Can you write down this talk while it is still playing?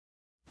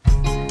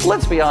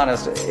let's be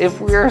honest,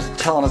 if we're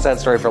telling a sad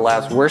story for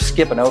laughs, we're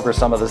skipping over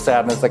some of the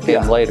sadness that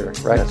came later,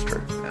 right? That's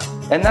true. Yeah.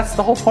 And that's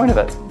the whole point of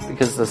it,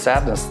 because the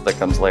sadness that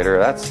comes later,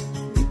 that's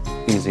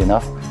easy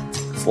enough.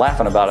 It's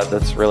laughing about it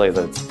that's really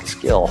the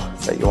skill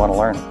that you want to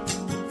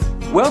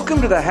learn.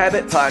 Welcome to the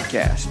Habit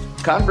Podcast,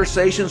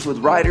 conversations with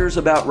writers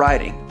about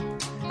writing.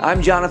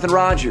 I'm Jonathan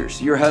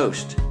Rogers, your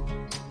host.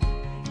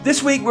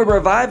 This week we're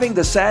reviving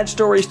the Sad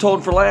Stories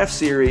Told for Laughs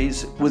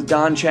series with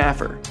Don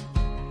Chaffer.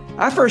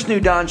 I first knew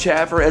Don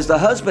Chaffer as the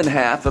husband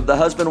half of the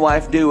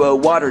husband-wife duo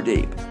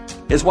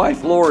Waterdeep. His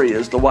wife Lori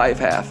is the wife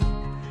half.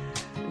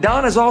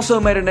 Don has also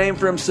made a name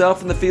for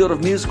himself in the field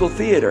of musical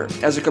theater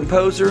as a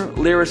composer,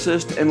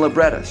 lyricist, and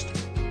librettist.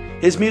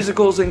 His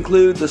musicals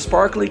include The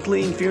Sparkly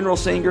Clean Funeral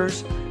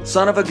Singers,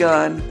 Son of a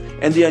Gun,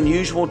 and The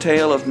Unusual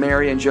Tale of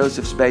Mary and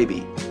Joseph's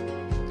Baby.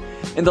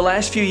 In the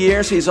last few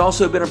years, he's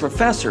also been a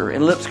professor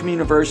in Lipscomb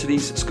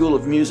University's School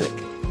of Music.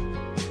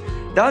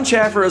 Don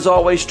Chaffer has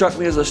always struck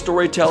me as a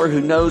storyteller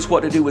who knows what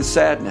to do with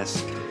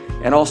sadness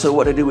and also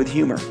what to do with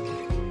humor.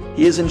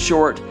 He is, in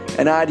short,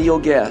 an ideal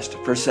guest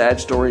for Sad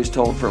Stories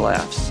Told for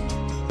Laughs.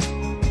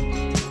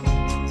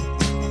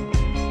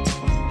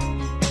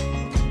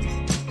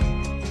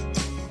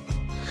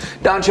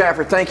 Don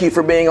Chaffer, thank you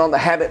for being on the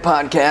Habit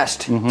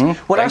Podcast.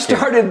 When I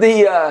started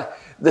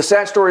the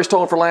Sad Stories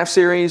Told for Laughs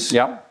series,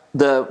 the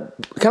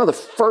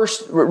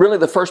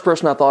first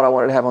person I thought I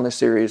wanted to have on this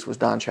series was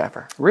Don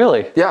Chaffer.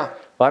 Really? Yeah.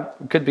 Well,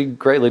 that could be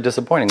greatly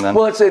disappointing then.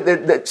 Well,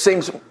 that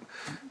seems...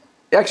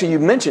 Actually, you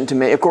mentioned to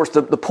me, of course,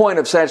 the point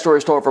of Sad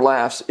Stories Told for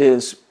Laughs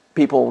is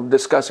people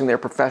discussing their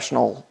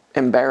professional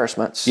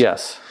embarrassments.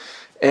 Yes.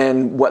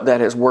 And what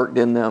that has worked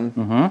in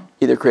them,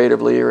 either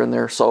creatively or in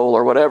their soul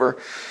or whatever.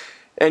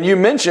 And you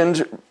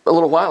mentioned a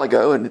little while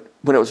ago, and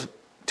when it was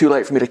too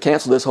late for me to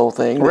cancel this whole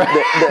thing,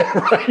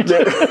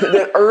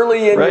 that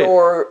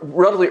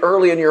relatively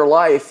early in your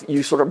life,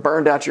 you sort of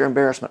burned out your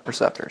embarrassment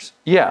receptors.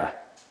 Yeah.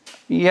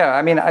 Yeah,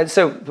 I mean,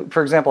 so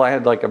for example, I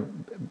had like a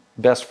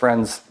best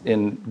friends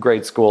in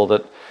grade school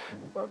that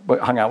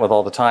hung out with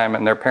all the time,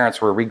 and their parents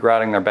were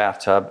regrouting their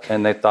bathtub,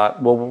 and they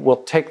thought, well,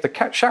 we'll take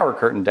the shower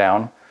curtain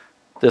down.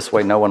 This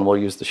way no one will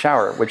use the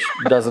shower, which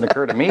doesn't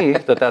occur to me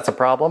that that's a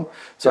problem.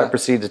 So I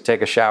proceeded to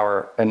take a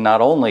shower and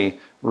not only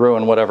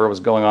ruin whatever was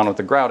going on with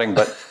the grouting,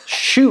 but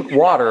shoot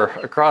water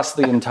across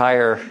the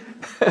entire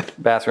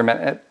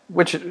bathroom,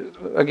 which,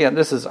 again,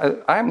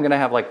 I'm going to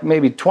have like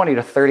maybe 20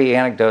 to 30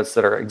 anecdotes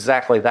that are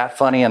exactly that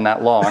funny and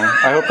that long.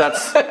 I hope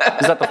is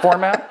that the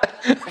format?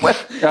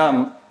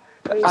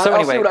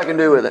 I'll see what I can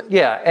do with it.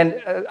 Yeah,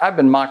 and I've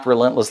been mocked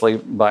relentlessly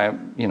by,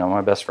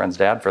 my best friend's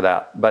dad for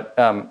that. But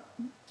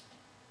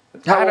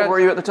how old were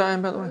you at the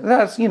time, by the way?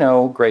 That's,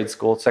 grade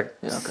school. It's like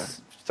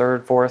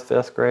third, fourth,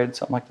 fifth grade,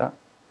 something like that.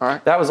 All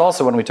right. That was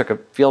also when we took a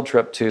field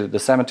trip to the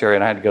cemetery,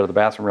 and I had to go to the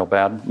bathroom real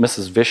bad.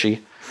 Mrs.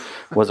 Vishy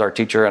was our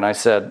teacher, and I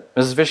said,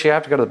 Mrs. Vishy, I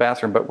have to go to the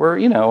bathroom, but you're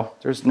in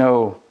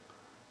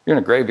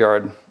a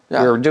graveyard.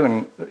 Yeah. We were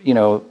doing,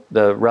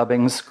 the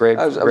rubbings.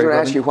 I was going to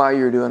ask you why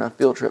you were doing a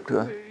field trip to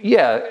a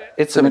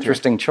it's cemetery. An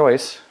interesting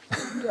choice,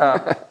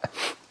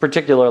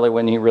 particularly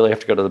when you really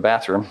have to go to the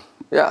bathroom.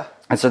 Yeah.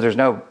 And so there's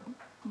no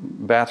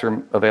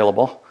bathroom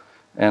available.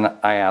 And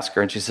I asked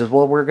her, and she says,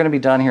 well, we're going to be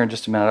done here in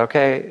just a minute.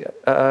 Okay,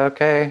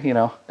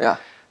 Yeah.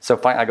 So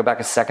I go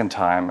back a second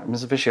time.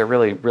 Mrs. Vishy, I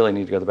really, really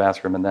need to go to the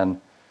bathroom. And then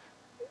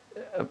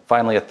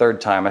finally a third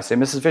time, I say,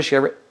 Mrs.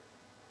 Vishy,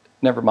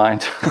 never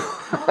mind.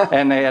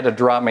 And they had to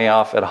drop me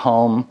off at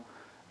home.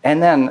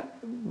 And then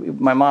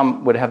my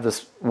mom would have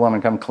this woman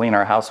come clean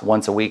our house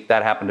once a week.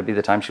 That happened to be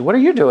the time. What are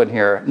you doing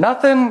here?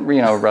 Nothing,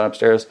 run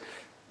upstairs.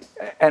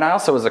 And I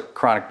also was a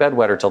chronic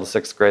bedwetter till the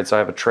 6th grade, so I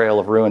have a trail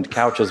of ruined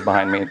couches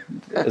behind me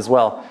as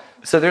well.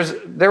 So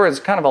there was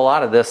kind of a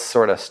lot of this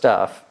sort of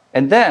stuff.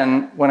 And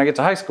then when I get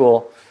to high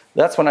school,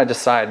 that's when I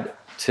decide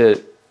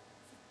to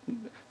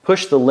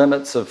push the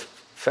limits of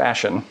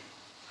fashion.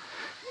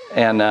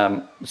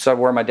 And so I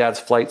wore my dad's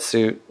flight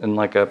suit and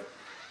like a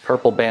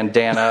purple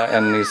bandana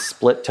and these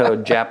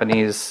split-toed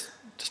Japanese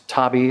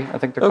tabi, I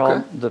think they're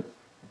called, the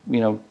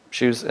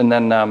shoes. And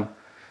then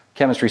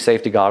chemistry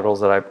safety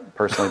goggles that I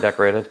personally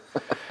decorated.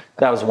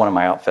 That was one of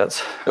my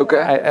outfits. Okay.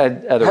 I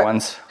had other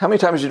ones. How many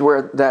times did you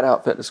wear that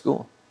outfit to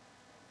school?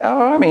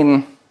 Oh, I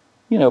mean,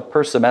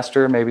 per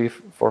semester, maybe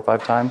 4 or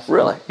 5 times.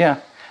 Really?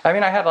 Yeah. I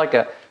mean, I had like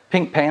a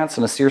pink pants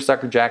and a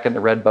seersucker jacket and a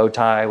red bow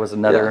tie was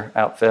another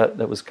outfit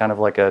that was kind of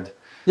like a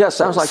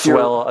sounds like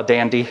a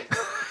dandy.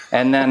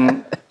 And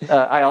then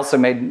I also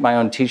made my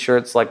own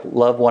T-shirts like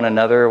Love One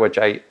Another, which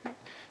I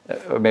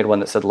made one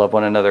that said Love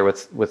One Another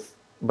with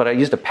but I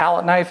used a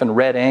palette knife and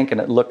red ink, and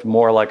it looked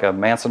more like a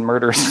Manson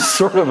murder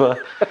sort of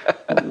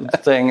a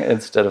thing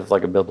instead of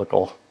like a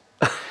biblical.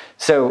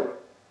 So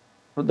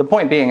the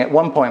point being, at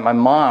one point, my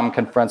mom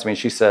confronts me.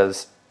 She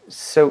says,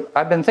 so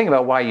I've been thinking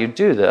about why you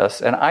do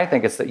this, and I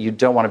think it's that you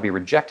don't want to be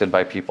rejected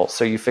by people.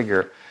 So you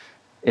figure,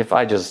 if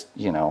I just,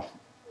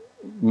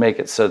 make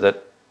it so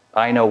that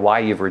I know why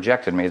you've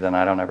rejected me, then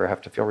I don't ever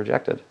have to feel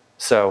rejected.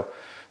 So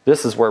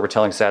this is where we're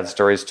telling sad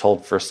stories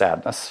told for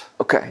sadness.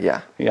 Okay,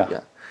 yeah.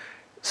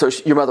 So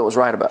your mother was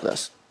right about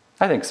this?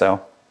 I think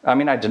so. I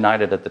mean, I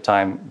denied it at the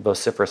time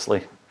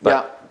vociferously. But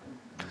yeah.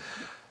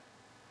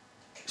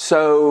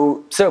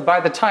 So by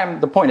the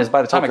time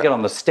I get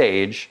on the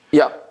stage,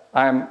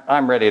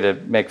 I'm ready to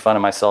make fun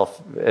of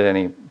myself at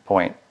any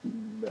point.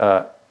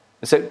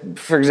 So,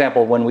 for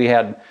example, when we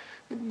had,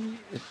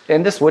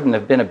 and this wouldn't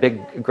have been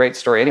a great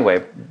story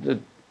anyway.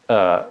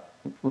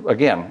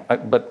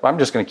 But I'm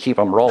just going to keep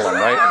them rolling,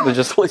 right? They're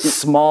just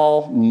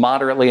small,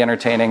 moderately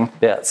entertaining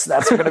bits.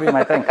 That's going to be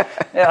my thing.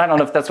 I don't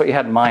know if that's what you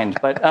had in mind,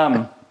 but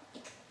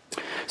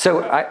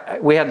so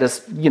we had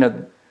this,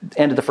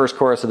 end of the first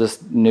chorus of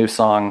this new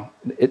song.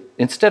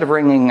 Instead of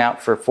ringing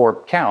out for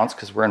 4 counts,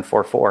 because we're in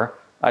 4/4,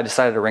 I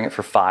decided to ring it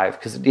for 5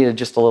 because it needed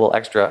just a little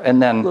extra.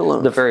 And then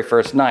the very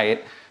first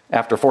night,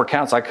 after 4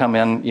 counts, I come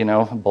in,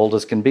 bold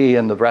as can be,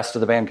 and the rest of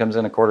the band comes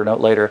in a quarter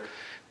note later.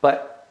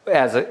 But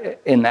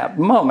in that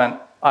moment,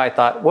 I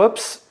thought,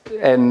 whoops,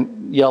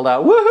 and yelled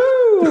out,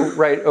 woohoo,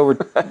 right over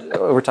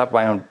top of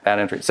my own bad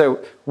entry. So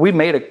we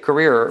made a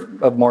career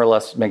of more or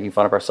less making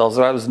fun of ourselves.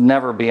 So I was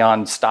never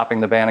beyond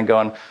stopping the band and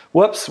going,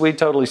 whoops, we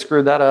totally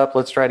screwed that up.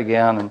 Let's try it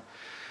again.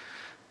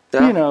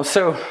 And,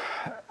 so,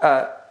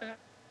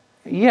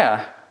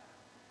 yeah.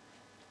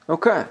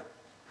 Okay.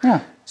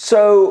 Yeah.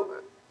 So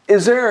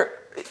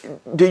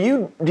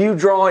do you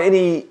draw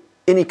any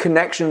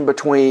connection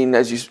between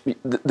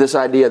this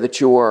idea that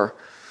your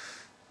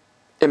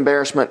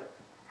embarrassment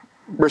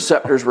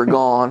receptors were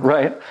gone,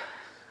 right?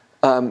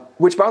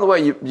 Which, by the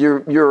way,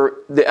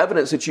 the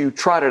evidence that you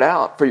tried it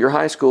out for your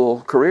high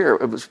school career,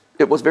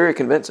 it was very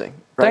convincing.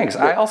 Right? Thanks.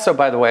 I also,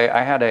 by the way,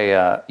 I had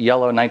a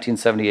yellow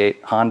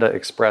 1978 Honda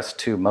Express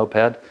 2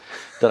 moped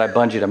that I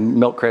bungeed a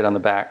milk crate on the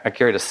back. I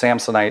carried a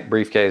Samsonite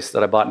briefcase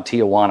that I bought in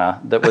Tijuana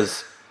that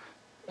was.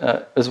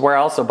 Is where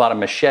I also bought a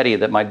machete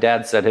that my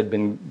dad said had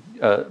been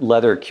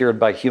leather cured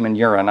by human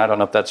urine. I don't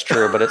know if that's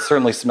true, but it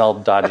certainly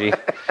smelled dodgy.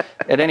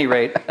 At any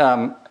rate,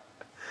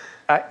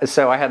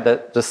 so I had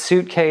the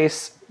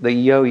suitcase, the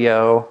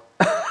yo-yo,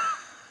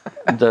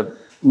 the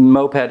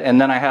moped, and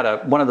then I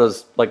had one of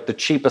those, like the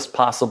cheapest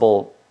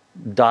possible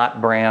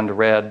Dot brand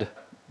red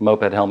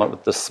moped helmet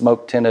with the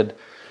smoke-tinted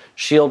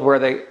shield where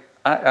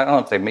I don't know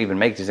if they even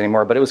make these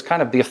anymore, but it was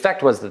kind of, the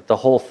effect was that the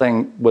whole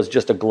thing was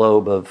just a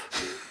globe of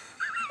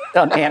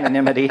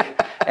anonymity,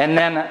 and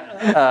then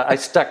I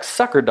stuck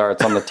sucker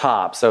darts on the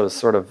top, so it was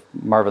sort of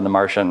Marvin the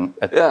Martian.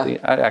 I don't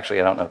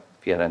know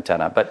if he had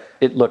antenna, but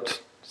it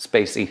looked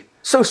spacey.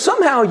 So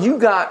somehow you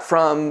got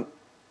from,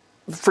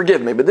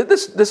 forgive me, but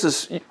this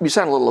is, you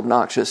sound a little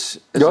obnoxious.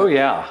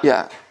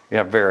 Yeah,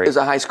 very. As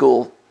a high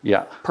school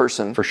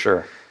person, for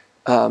sure.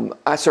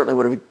 I certainly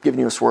would have given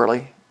you a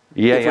swirly.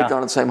 If we'd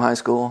gone to the same high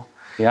school.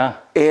 Yeah,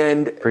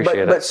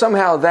 but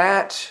somehow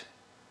that,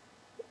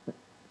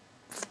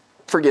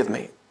 forgive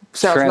me,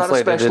 sounds not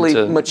especially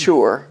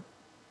mature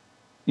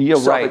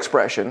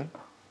self-expression,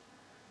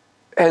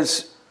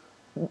 has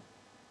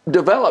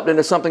developed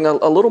into something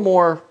a little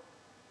more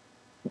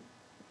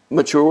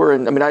mature.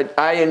 And I mean,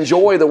 I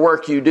enjoy the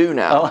work you do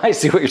now. Oh, I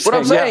see what you're saying.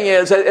 What I'm saying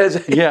is,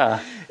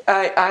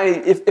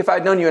 if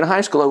I'd known you in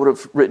high school, I would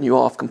have written you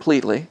off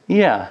completely.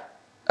 Yeah.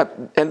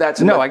 And that's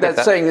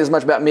saying as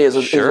much about me as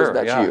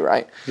about you,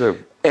 right? Sure.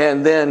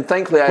 And then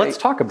thankfully, let's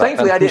talk about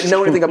I didn't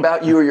know anything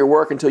about you or your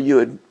work until you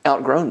had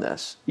outgrown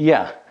this.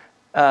 Yeah.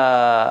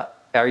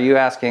 Are you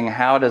asking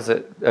how does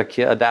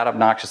that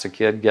obnoxious a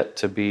kid get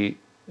to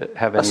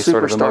have any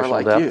sort of emotional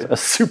like depth? You. A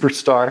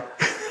superstar.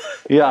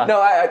 Yeah.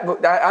 No, I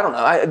don't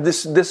know.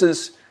 This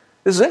is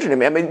interesting to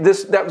me. I mean,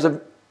 that was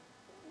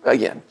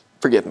again,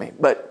 forgive me,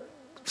 but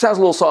sounds a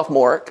little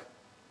sophomoric.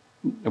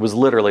 It was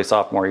literally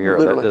sophomore year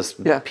that this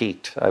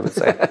peaked, I would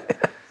say.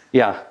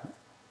 Yeah.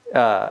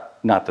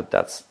 Not that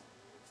that's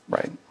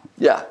right.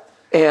 Yeah.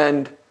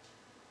 And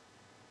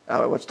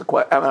what's the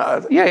question?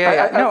 I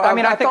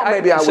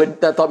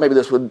thought maybe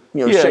this would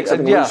shake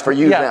something loose for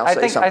you now. I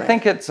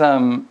think it's.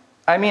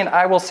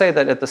 I will say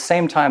that at the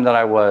same time that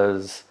I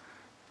was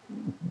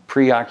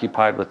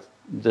preoccupied with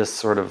this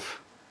sort of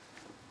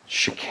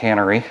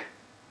chicanery.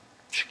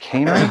 I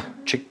think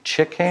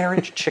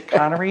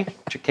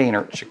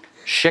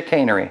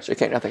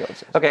I would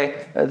say.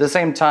 Okay, at the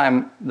same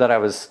time that I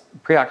was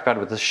preoccupied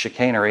with this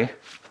chicanery,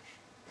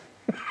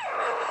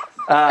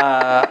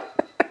 I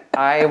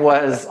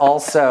was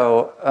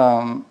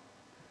also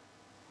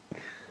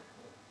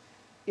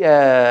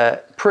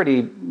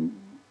pretty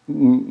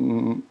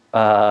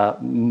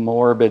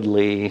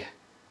morbidly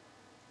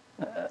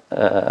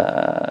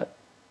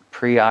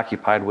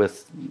preoccupied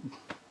with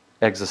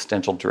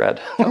existential dread.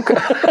 Okay.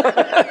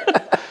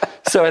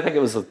 So I think it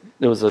was a.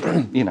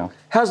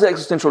 How's the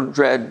existential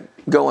dread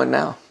going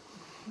now?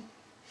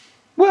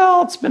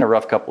 Well, it's been a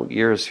rough couple of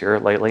years here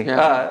lately.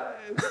 Yeah.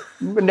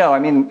 No, I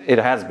mean, it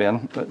has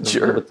been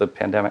with the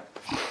pandemic,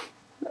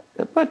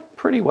 but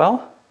pretty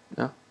well.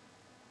 Yeah.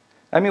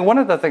 I mean, one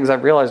of the things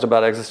I've realized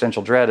about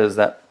existential dread is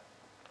that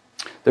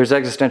there's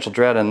existential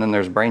dread and then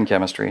there's brain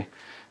chemistry.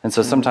 And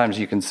so sometimes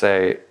you can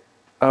say,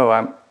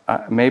 oh,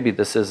 maybe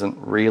this isn't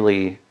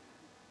really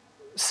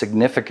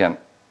significant.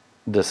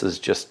 This is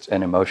just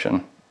an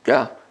emotion.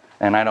 Yeah.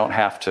 And I don't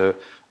have to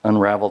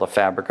unravel the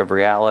fabric of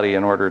reality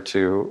in order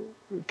to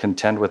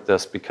contend with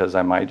this, because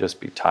I might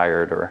just be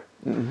tired, or,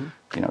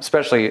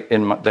 especially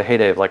in the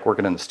heyday of like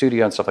working in the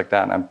studio and stuff like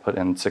that. And I'm put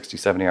in 60,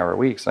 70-hour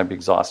weeks, and I'd be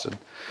exhausted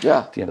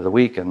at the end of the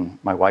week. And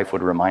my wife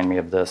would remind me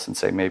of this and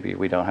say, maybe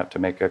we don't have to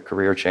make a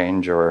career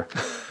change or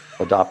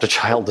adopt a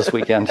child this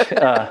weekend.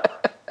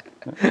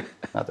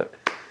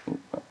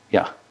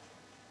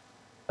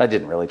 I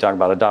didn't really talk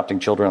about adopting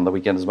children on the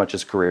weekend as much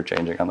as career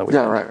changing on the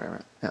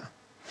weekend. Yeah,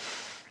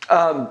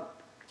 right.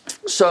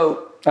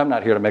 So I'm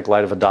not here to make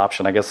light of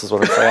adoption, I guess is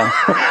what I'm saying.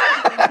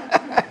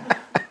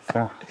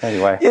 So,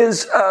 anyway.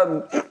 Is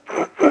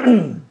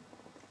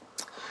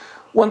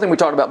one thing we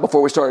talked about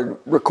before we started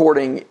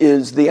recording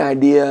is the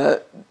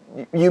idea,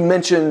 you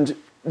mentioned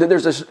that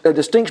there's a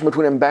distinction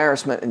between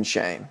embarrassment and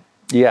shame.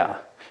 Yeah,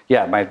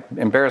 my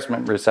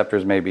embarrassment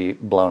receptors may be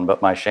blown,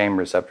 but my shame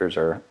receptors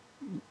are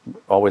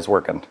always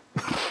working.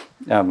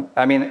 So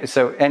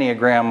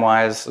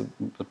Enneagram-wise,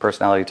 the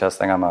personality test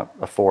thing, I'm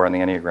a 4 in the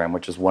Enneagram,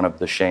 which is one of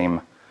the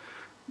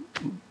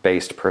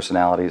shame-based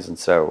personalities. And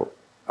so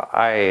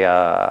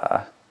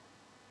I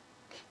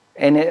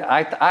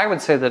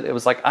would say that it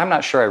was like, I'm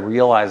not sure I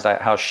realized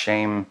how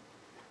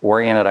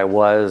shame-oriented I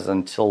was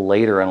until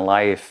later in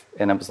life.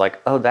 And it was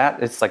like,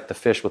 it's like the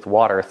fish with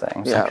water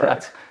thing.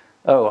 That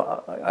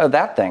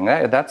thing,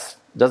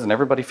 doesn't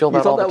everybody feel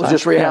that all the time? You thought that was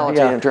just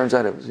reality, and it turns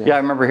out it was. Yeah, I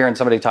remember hearing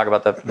somebody talk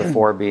about the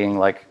 4 being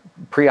like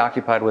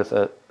preoccupied with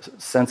a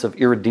sense of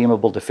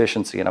irredeemable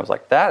deficiency, and I was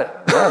like,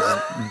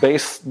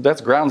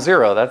 that's ground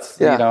zero. That's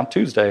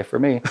Tuesday for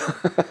me.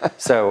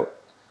 So,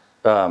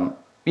 so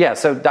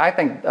I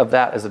think of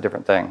that as a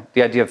different thing.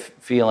 The idea of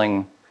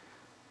feeling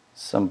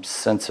some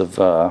sense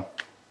of.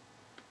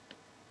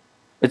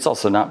 It's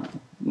also not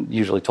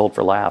usually told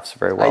for laughs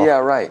very well. Yeah,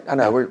 right. I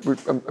know.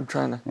 I'm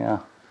trying to. Yeah.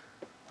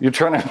 You're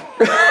trying to.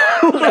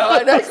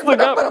 But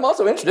I'm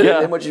also interested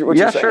in what you're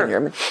saying here. I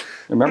mean,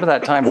 remember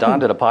that time Don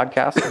did a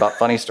podcast about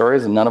funny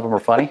stories and none of them were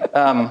funny?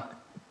 So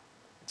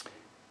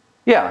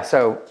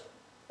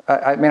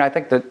I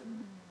think that.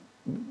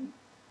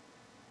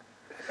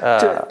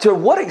 To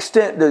what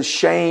extent does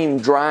shame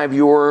drive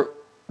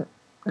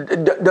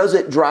does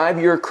it drive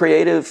your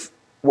creative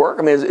work?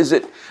 I mean,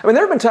 there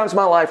have been times in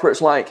my life where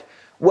it's like,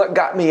 what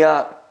got me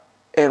up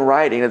in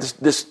writing, and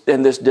this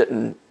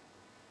didn't,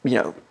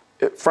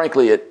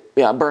 frankly, I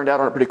burned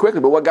out on it pretty quickly,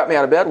 but what got me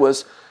out of bed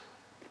was,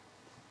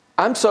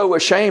 I'm so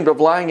ashamed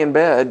of lying in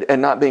bed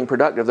and not being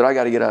productive that I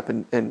got to get up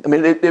and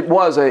it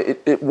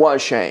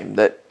was shame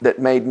that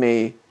made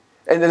me,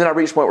 and then I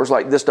reached a point where it's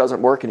like, this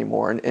doesn't work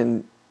anymore,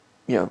 and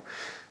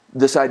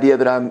this idea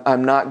that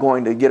I'm not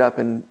going to get up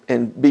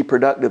and be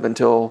productive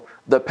until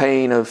the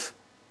pain of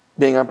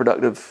being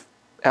unproductive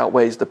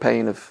outweighs the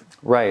pain of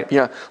right.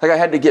 Like I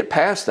had to get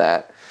past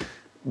that,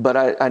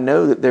 but I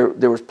know that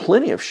there was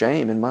plenty of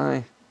shame in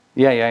my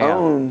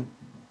own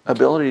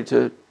ability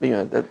to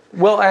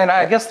well, and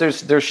I guess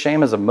there's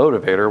shame as a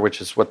motivator,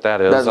 which is what that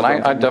is, and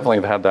I definitely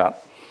have had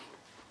that.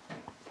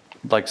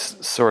 Like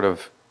sort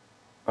of,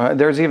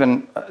 there's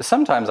even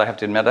sometimes I have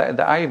to admit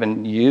that I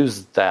even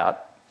use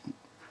that.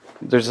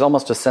 There's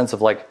almost a sense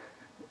of like,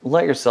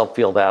 let yourself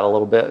feel that a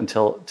little bit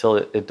until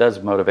it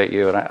does motivate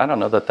you, and I don't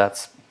know that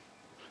that's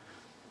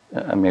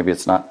maybe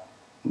it's not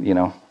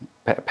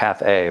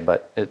path A,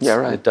 but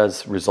it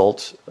does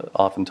result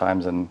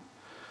oftentimes in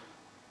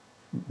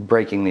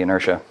breaking the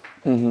inertia.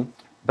 Mm-hmm.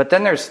 But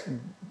then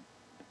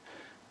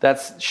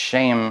that's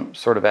shame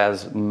sort of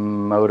as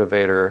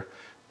motivator,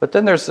 but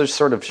then there's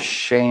sort of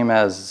shame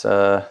as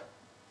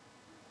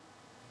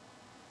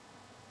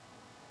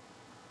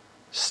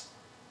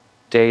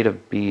state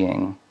of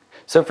being.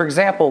 So for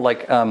example,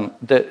 like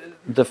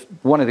the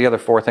one of the other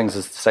 4 things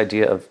is this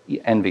idea of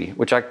envy,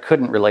 which I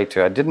couldn't relate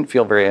to. I didn't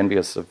feel very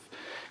envious of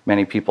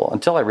many people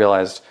until I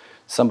realized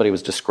somebody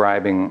was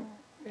describing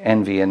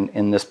envy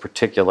in this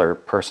particular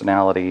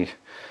personality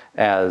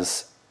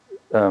as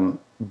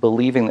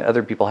believing that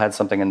other people had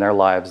something in their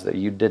lives that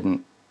you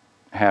didn't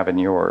have in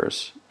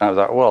yours. And I was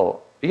like,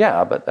 well,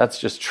 yeah, but that's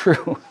just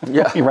true.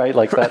 Yeah. Right?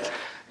 Like that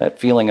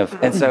feeling of,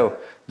 and so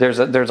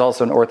there's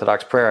also an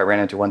Orthodox prayer I ran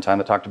into one time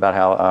that talked about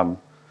how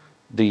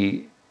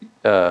it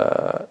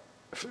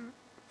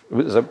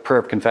was a prayer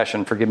of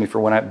confession, forgive me for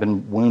when I've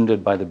been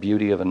wounded by the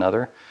beauty of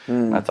another.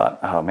 And I thought,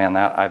 oh man,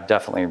 that I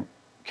definitely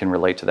can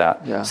relate to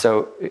that. Yeah.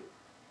 So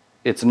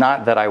it's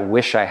not that I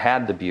wish I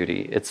had the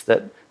beauty, it's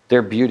that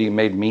their beauty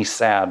made me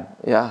sad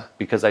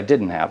because I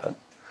didn't have it.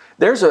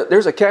 There's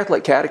a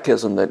Catholic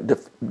catechism that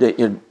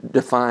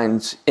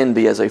defines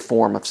envy as a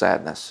form of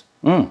sadness.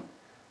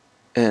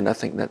 And I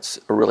think that's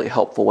a really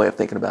helpful way of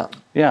thinking about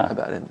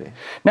envy.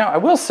 Now, I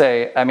will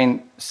say,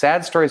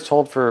 sad stories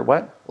told for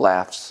what?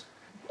 Laughs.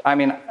 I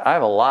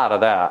have a lot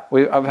of that.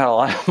 I've had a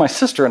lot. My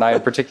sister and I,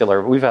 in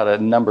particular, we've had a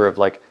number of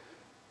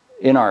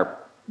in our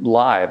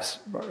lives.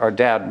 Our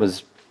dad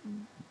was a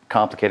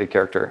complicated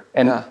character,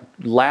 and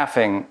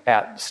laughing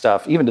at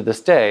stuff. Even to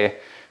this day,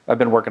 I've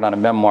been working on a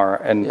memoir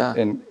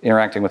and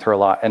interacting with her a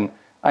lot. And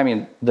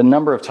the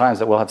number of times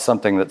that we'll have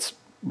something that's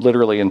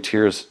literally in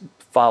tears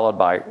followed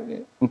by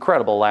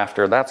incredible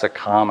laughter. That's a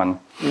common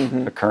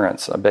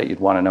occurrence. I bet you'd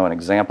want to know an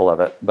example of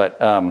it.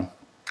 But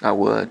I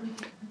would.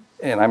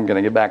 And I'm going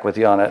to get back with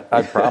you on it,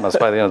 I promise,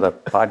 by the end of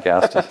the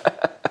podcast.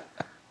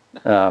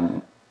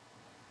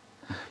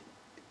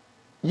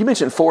 You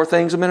mentioned 4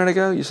 things a minute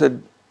ago.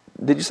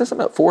 Did you say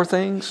something about 4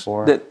 things?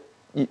 4. That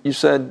you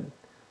said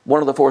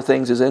one of the 4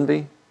 things is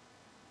envy?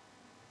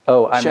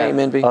 Oh, I shame,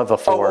 meant envy? Of a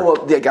 4.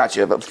 Oh, yeah, got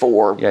you. Of a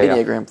 4. Yeah,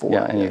 Enneagram 4.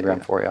 Yeah,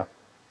 Enneagram 4, yeah.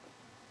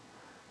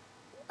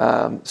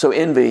 So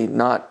envy,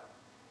 not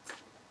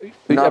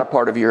a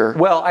part of your...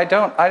 Well, I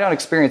don't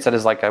experience it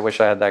as like, I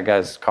wish I had that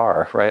guy's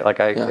car, right? Like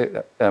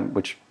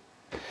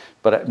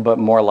but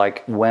more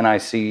like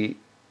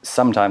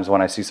sometimes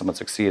when I see someone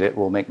succeed, it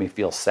will make me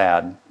feel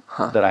sad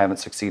that I haven't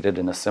succeeded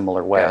in a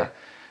similar way. Yeah.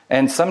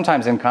 And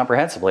sometimes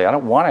incomprehensibly, I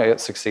don't want to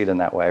succeed in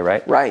that way,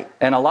 right? Right.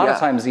 And a lot of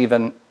times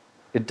even,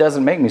 it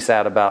doesn't make me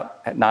sad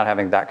about not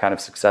having that kind of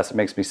success. It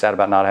makes me sad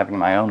about not having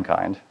my own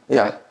kind.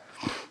 Yeah. Right?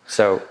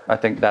 So I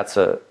think that's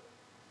a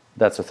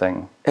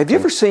thing. Have you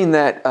ever seen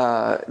that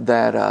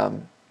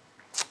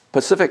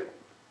Pacific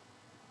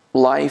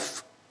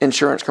Life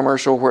insurance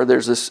commercial where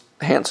there's this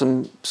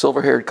handsome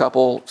silver-haired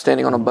couple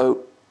standing on a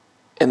boat,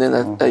 and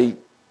then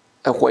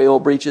a whale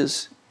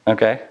breaches?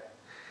 Okay.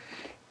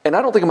 And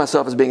I don't think of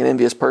myself as being an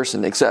envious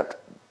person, except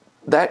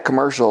that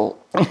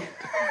commercial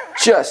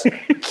just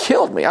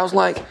killed me. I was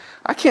like,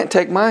 I can't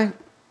take my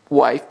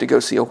wife to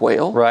go see a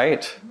whale.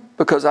 Right.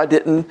 Because I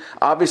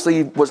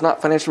obviously was not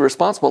financially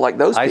responsible like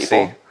those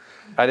people. I see.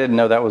 I didn't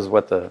know that was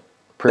what the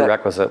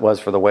prerequisite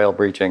was for the whale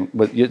breaching.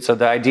 So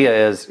the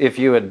idea is, if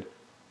you had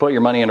put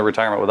your money into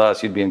retirement with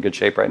us, you'd be in good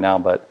shape right now,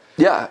 but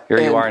here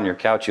you are on your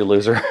couch, you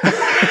loser.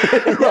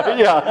 Right,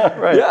 yeah,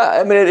 right.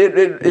 Yeah, I mean,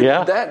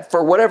 that,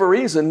 for whatever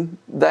reason,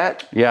 I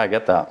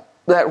get that.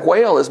 That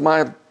whale is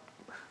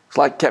it's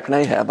like Captain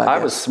Ahab, I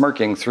guess. was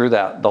smirking through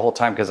that the whole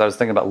time because I was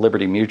thinking about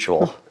Liberty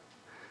Mutual.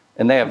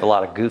 And they have a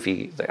lot of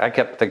goofy. I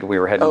kept thinking we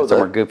were heading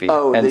somewhere goofy.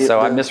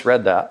 I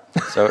misread that.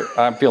 So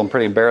I'm feeling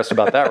pretty embarrassed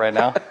about that right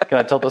now. Can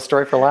I tell the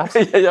story for laughs?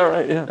 Yeah,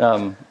 right,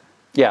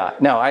 yeah.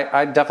 No,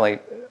 I definitely,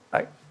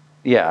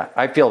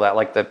 I feel that,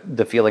 like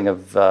the feeling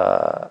of,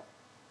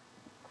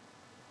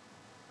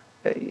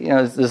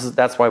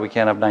 that's why we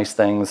can't have nice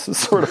things.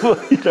 Sort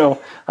of,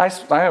 I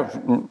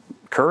have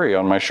curry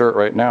on my shirt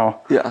right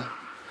now. Yeah.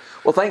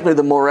 Well, thankfully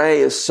the moray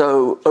is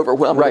so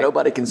overwhelming that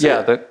nobody can see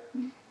it.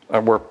 I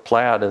wear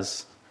plaid,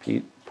 as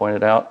Pete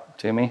pointed out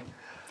to me.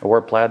 I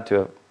wore plaid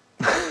to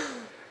a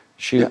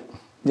shoot.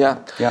 Yeah.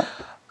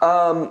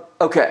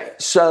 Okay,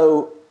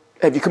 so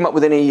have you come up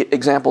with any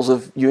examples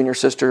of you and your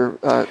sister?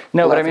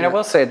 No, but I mean, I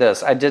will say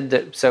this. I did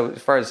that. So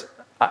as far as,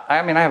 I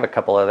have a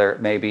couple other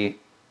maybe.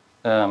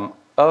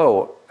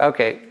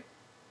 Okay.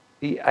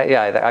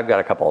 Yeah, I've got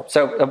a couple.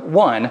 So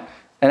one,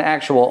 an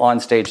actual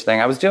on-stage thing.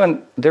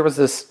 There was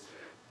this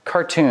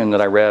cartoon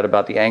that I read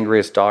about the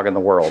angriest dog in the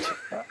world.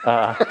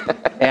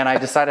 And I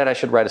decided I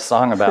should write a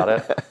song about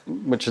it,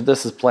 which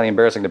this is plenty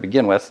embarrassing to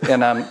begin with.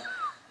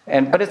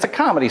 But it's a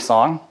comedy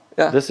song.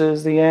 Yeah. This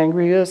is the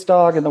angriest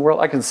dog in the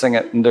world. I can sing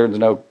it, and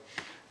I'll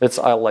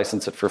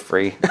license it for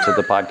free to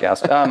the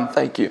podcast.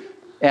 Thank you.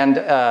 And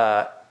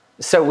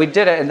so we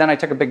did it, and then I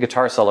took a big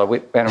guitar solo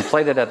and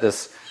played it at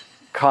this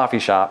coffee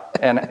shop.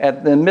 And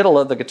at the middle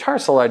of the guitar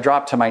solo, I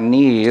dropped to my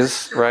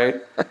knees,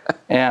 right?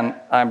 And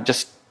I'm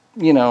just,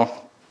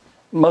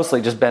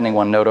 mostly just bending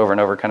one note over and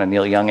over, kind of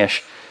Neil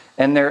Youngish.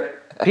 And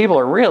people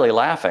are really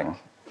laughing.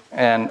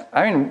 And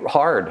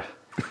hard.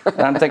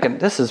 And I'm thinking,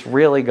 this is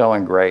really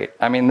going great.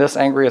 I mean, this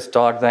angriest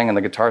dog thing and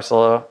the guitar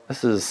solo,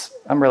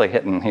 I'm really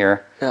hitting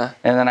here. Yeah.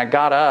 And then I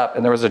got up,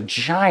 and there was a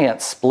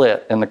giant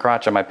split in the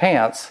crotch of my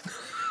pants.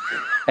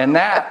 And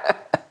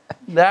that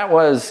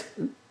was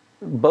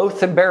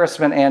both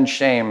embarrassment and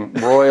shame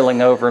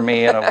roiling over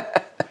me.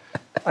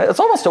 It's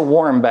almost a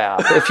warm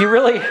bath. If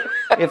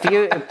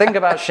you think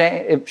about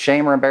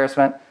shame or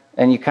embarrassment,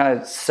 and you kind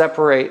of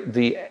separate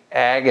the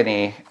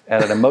agony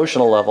at an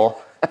emotional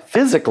level,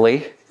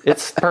 physically,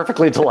 it's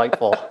perfectly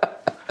delightful.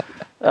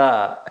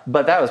 But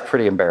that was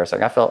pretty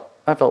embarrassing. I felt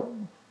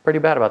pretty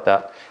bad about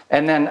that.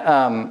 And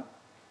then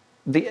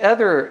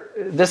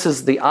this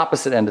is the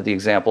opposite end of the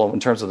example in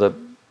terms of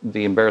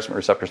the embarrassment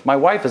receptors. My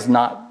wife is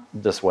not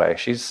this way.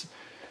 She's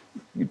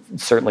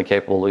certainly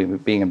capable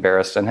of being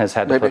embarrassed and has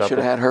had to put up Maybe I should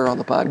have had her on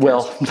the podcast.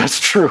 Well, that's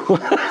true.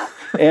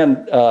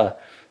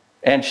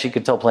 And she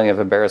could tell plenty of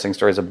embarrassing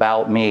stories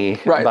about me,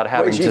 about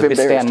having to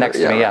stand next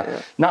to me.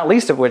 Yeah. Not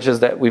least of which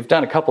is that we've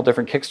done a couple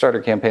different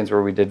Kickstarter campaigns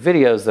where we did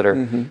videos that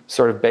are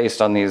sort of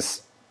based on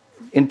these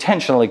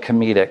intentionally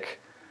comedic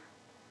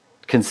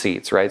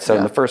conceits, right? So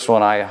in the first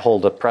one, I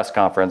hold a press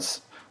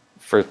conference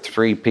for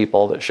 3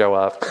 people that show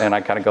up, and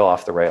I kind of go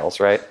off the rails,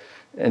 right?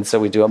 And so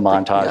we do a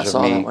montage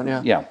of me. That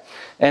one, yeah.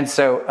 And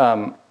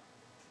so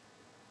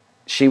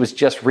she was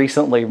just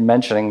recently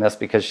mentioning this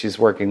because she's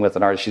working with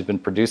an artist she's been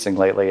producing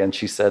lately, and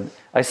she said,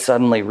 I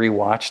suddenly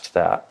rewatched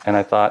that, and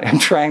I thought, I'm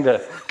trying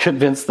to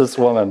convince this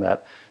woman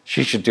that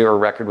she should do a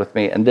record with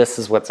me, and this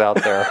is what's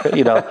out there,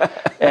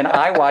 And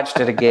I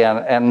watched it again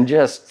and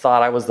just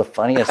thought I was the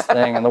funniest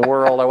thing in the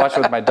world. I watched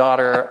it with my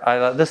daughter. I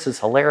thought, this is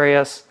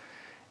hilarious.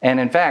 And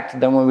in fact,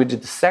 then when we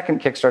did the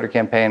second Kickstarter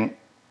campaign,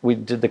 we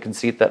did the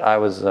conceit that I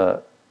was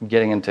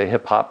getting into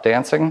hip-hop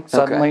dancing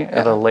suddenly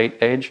at a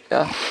late age.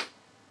 Yeah.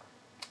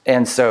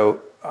 And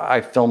so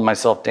I filmed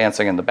myself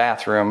dancing in the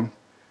bathroom,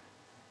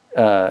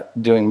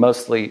 doing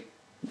mostly,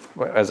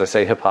 as I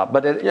say, hip-hop.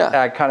 But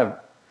I kind of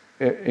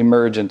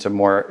emerge into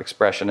more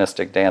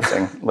expressionistic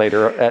dancing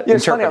later.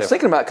 It's funny. I was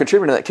thinking about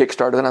contributing to that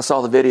Kickstarter, then I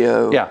saw the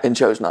video and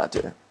chose not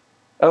to.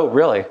 Oh,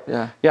 really?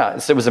 Yeah. Yeah,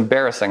 it was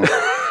embarrassing.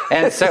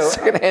 And so,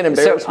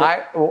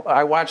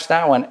 I watched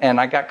that one, and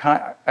I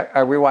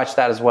rewatched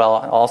that as well.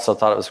 I also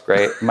thought it was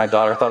great. My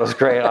daughter thought it was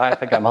great. I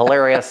think I'm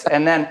hilarious.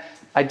 And then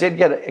I did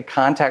get a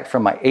contact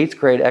from my 8th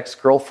grade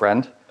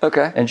ex-girlfriend.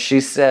 Okay. And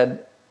she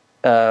said,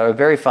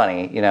 very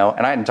funny, and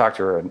I hadn't talked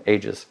to her in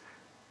ages.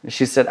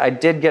 She said, I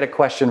did get a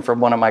question from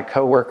one of my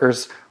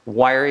coworkers.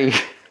 Why are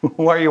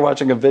you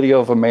watching a video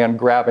of a man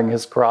grabbing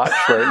his crotch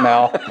right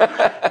now?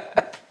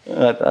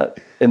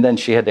 And then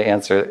she had to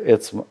answer,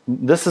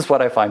 this is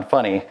what I find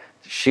funny.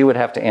 She would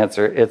have to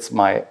answer, it's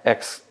my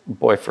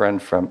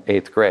ex-boyfriend from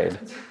 8th grade.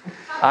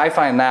 I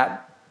find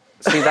that,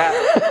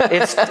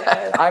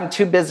 I'm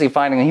too busy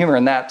finding humor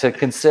in that to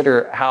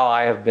consider how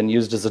I have been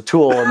used as a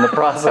tool in the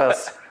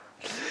process.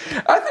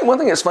 I think one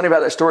thing that's funny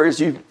about that story is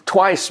you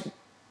twice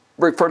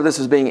refer to this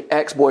as being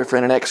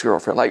ex-boyfriend and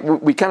ex-girlfriend. Like,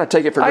 we kind of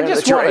take it for granted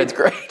that you're 8th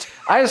grade.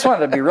 I just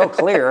wanted to be real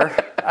clear.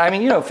 I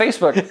mean,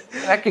 Facebook,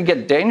 that could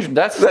get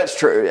dangerous. That's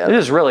true, yeah. It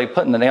is really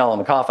putting the nail in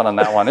the coffin on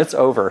that one. It's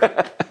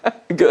over.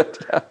 Good.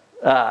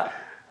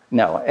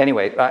 No,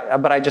 anyway,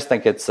 but I just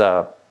think it's...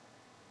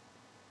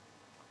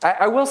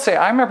 I will say,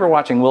 I remember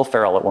watching Will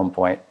Ferrell at one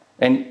point,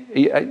 and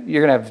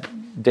you're going to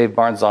have Dave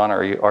Barnes on,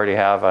 or you already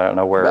have. I don't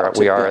know where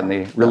we are in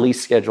the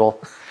release schedule.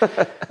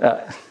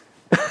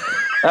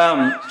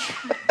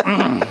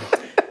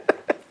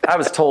 I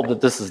was told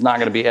that this is not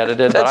going to be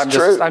edited, but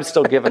I'm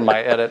still giving my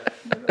edit.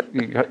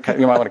 You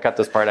might want to cut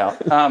this part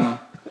out.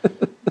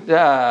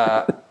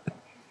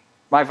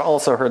 I've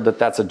also heard that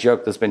that's a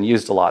joke that's been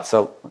used a lot,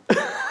 so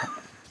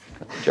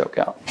cut the joke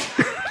out.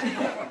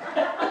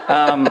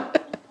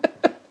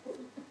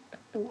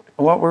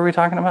 What were we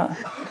talking about?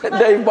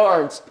 Dave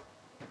Barnes.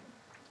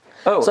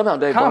 Oh, somehow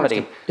Dave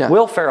comedy. Barnes. Yeah.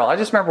 Will Ferrell. I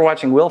just remember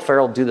watching Will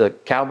Ferrell do the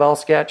cowbell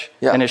sketch,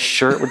 and his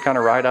shirt would kind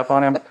of ride up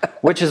on him,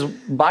 which is,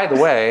 by the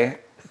way,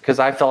 because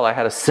I felt I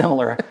had a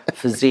similar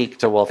physique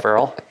to Will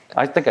Ferrell.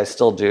 I think I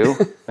still do.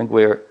 I think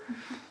we're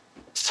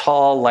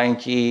tall,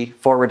 lanky,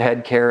 forward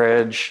head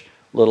carriage,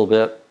 a little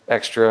bit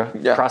extra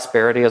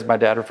prosperity, as my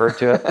dad referred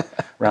to it,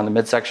 around the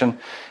midsection.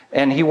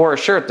 And he wore a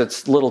shirt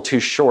that's a little too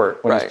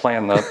short when he's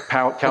playing the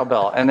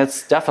cowbell. And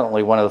it's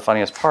definitely one of the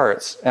funniest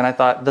parts. And I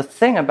thought, the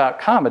thing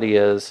about comedy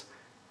is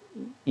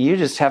you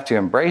just have to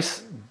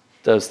embrace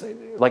those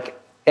things. Like,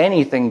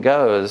 anything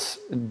goes,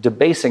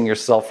 debasing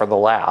yourself for the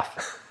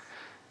laugh.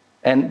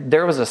 And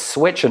there was a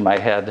switch in my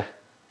head,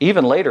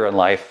 even later in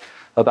life,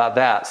 about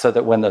that, so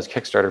that when those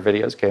Kickstarter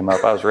videos came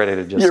up, I was ready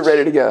to just... You're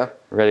ready to go.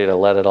 Ready to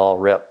let it all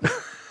rip.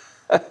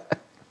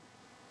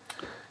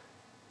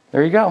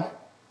 There you go.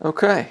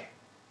 Okay.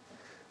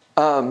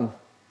 I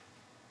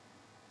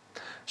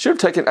should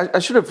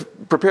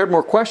have prepared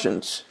more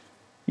questions.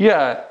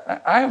 Yeah,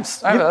 I have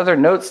other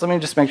notes. Let me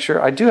just make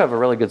sure. I do have a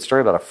really good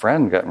story about a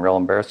friend getting real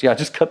embarrassed. Yeah,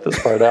 just cut this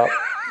part out.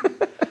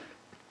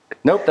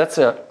 Nope, that's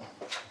it.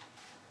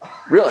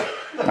 Really?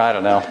 I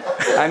don't know.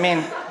 I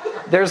mean,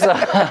 this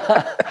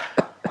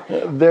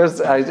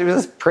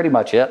is pretty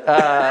much it.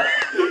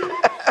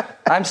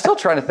 I'm still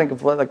trying to think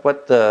of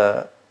what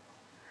the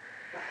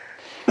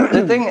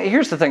thing.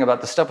 Here's the thing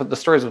about the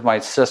stories with my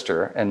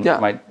sister and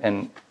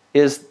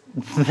is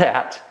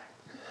that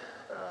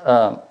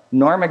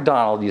Norm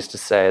Macdonald used to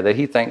say that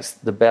he thinks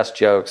the best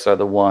jokes are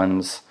the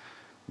ones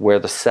where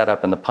the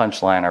setup and the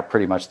punchline are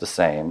pretty much the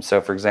same.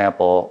 So, for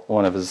example,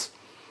 one of his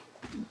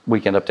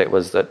weekend update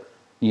was that,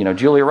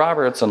 Julia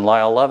Roberts and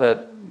Lyle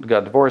Lovett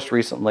got divorced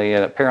recently,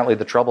 and apparently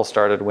the trouble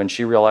started when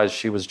she realized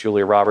she was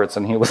Julia Roberts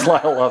and he was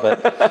Lyle Lovett.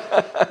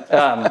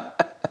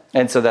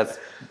 And so that's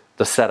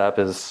the setup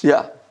is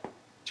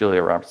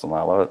Julia Roberts and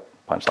Lyle Lovett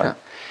punchline.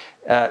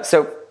 Yeah.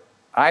 So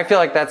I feel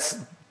like that's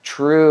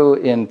true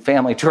in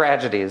family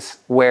tragedies,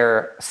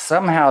 where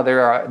somehow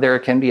there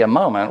can be a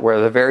moment where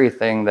the very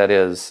thing that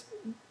is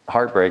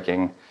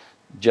heartbreaking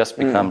just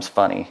becomes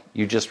funny.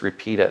 You just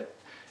repeat it.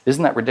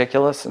 Isn't that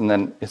ridiculous? And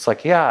then it's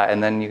like,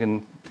 and then you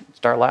can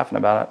start laughing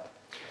about it.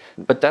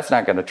 But that's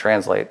not going to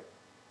translate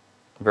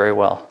very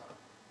well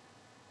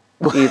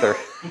either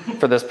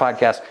for this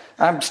podcast.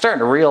 I'm starting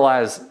to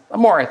realize, the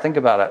more I think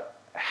about it,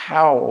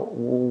 how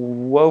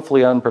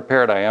woefully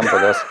unprepared I am for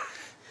this.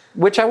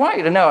 Which I want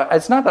you to know,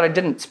 it's not that I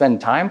didn't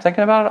spend time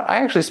thinking about it. I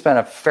actually spent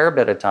a fair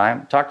bit of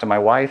time, talked to my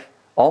wife,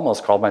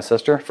 almost called my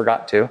sister,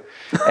 forgot to.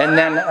 And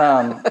then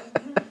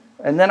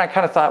And then I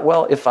kind of thought,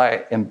 well, if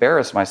I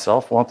embarrass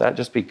myself, won't that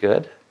just be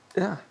good?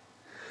 Yeah.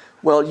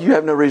 Well, you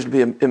have no reason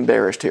to be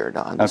embarrassed here,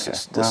 Don.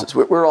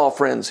 We're all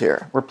friends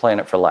here. We're playing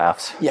it for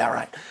laughs. Yeah,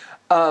 right.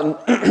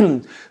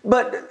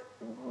 But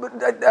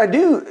I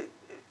do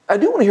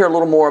want to hear a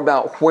little more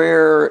about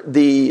where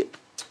the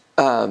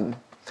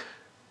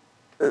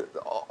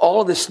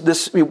all of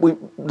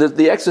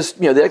the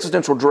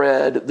existential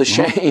dread, the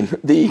shame,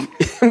 the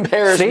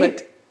embarrassment.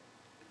 See?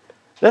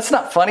 That's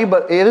not funny,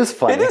 but it is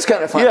funny. It is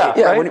kind of funny.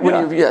 Yeah, right?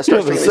 The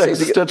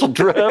existential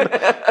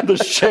dread, the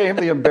shame,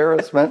 the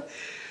embarrassment.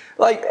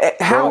 Like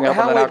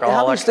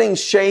how these things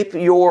shape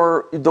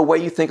the way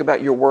you think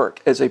about your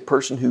work as a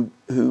person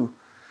who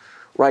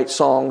writes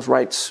songs,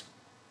 writes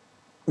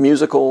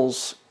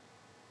musicals,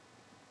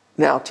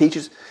 now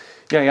teaches.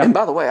 Yeah. And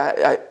by the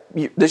way,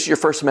 this is your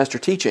first semester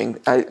teaching.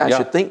 I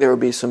should think there would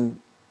be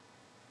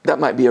that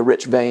might be a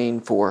rich vein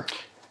for.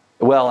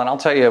 Well, and I'll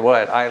tell you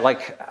what,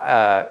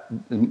 I've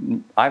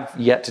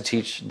yet to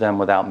teach them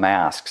without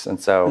masks. And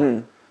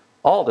so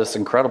all this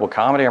incredible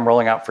comedy I'm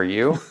rolling out for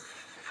you,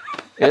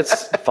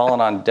 it's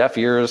fallen on deaf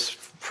ears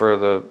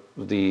for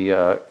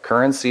the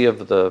currency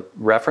of the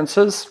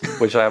references,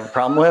 which I have a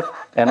problem with.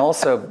 And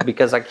also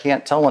because I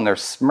can't tell when they're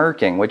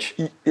smirking, which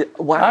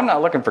I'm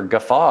not looking for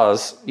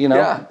guffaws,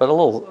 but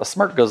a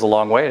smirk goes a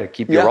long way to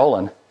keep you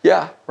rolling.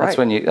 Yeah, right.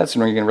 That's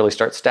when you can really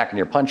start stacking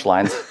your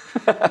punchlines.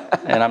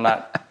 And I'm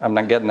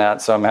not getting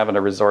that, so I'm having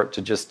to resort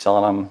to just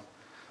telling them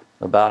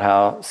about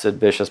how Sid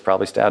Vicious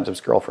probably stabbed his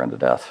girlfriend to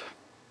death.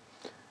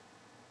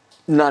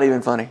 Not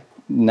even funny.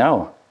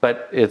 No,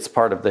 but it's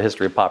part of the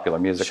history of popular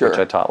music, which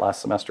I taught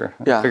last semester.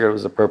 I figured it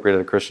was appropriate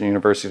at a Christian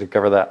university to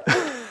cover that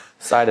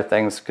side of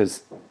things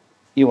because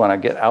you want to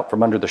get out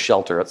from under the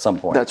shelter at some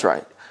point. That's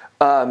right.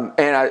 And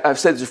I've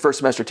said it's your first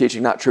semester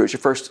teaching. Not true. It's your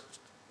first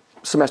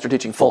semester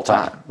teaching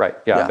full-time. Right.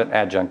 Yeah, I've been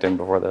adjuncting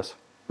before this.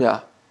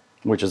 Yeah.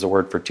 Which is a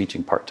word for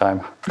teaching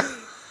part-time.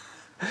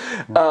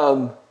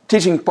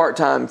 Teaching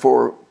part-time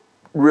for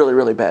really,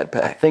 really bad pay.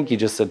 I think you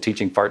just said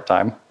teaching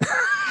part-time.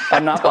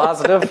 I'm not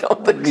positive. I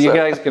don't think so. You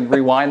guys can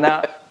rewind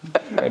that.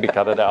 Maybe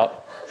cut it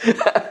out.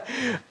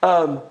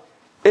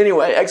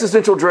 Anyway,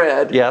 existential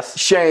dread. Yes.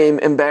 Shame,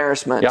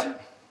 embarrassment.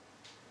 Yep.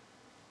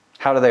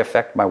 How do they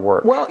affect my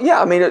work? Well,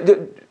 yeah, I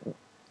mean,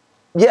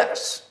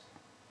 yes.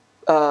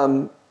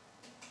 Well,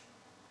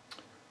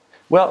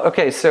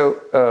 okay,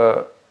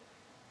 so,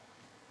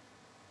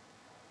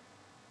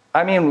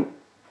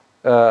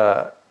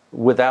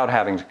 without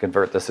having to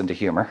convert this into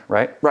humor,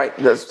 right? Right.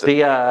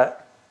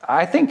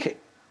 I think,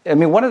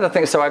 one of the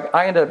things, so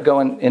I ended up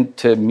going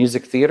into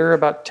music theater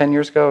about 10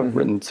 years ago. I've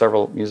written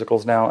several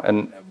musicals now,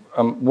 and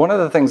one of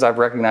the things I've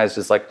recognized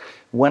is like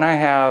when I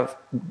have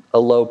a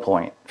low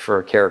point for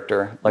a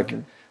character, like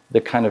the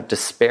kind of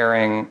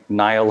despairing,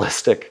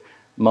 nihilistic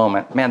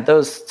moment, man,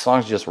 those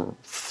songs just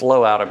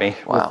flow out of me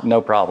with no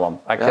problem.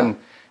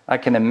 I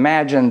can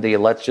imagine the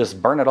let's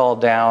just burn it all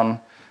down,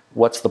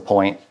 what's the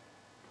point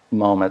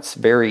moments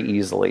very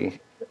easily.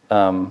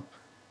 And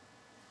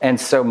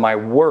so my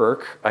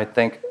work, I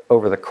think,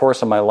 over the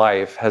course of my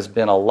life has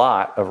been a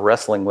lot of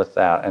wrestling with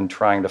that and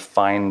trying to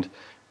find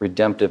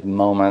redemptive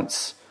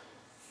moments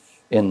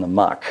in the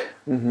muck.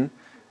 And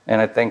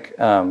I think,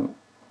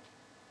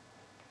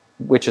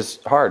 which is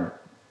hard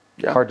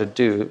to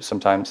do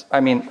sometimes.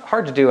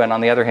 Hard to do, and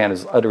on the other hand,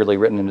 is utterly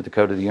written into the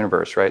code of the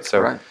universe, right?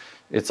 So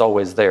it's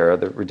always there.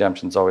 The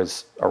redemption's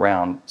always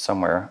around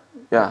somewhere.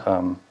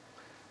 Yeah.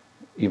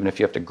 Even if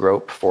you have to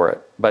grope for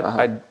it. But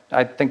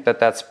I think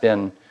that's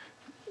been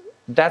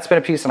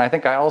a piece, and I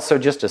think I also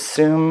just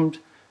assumed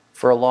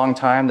for a long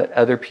time that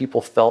other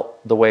people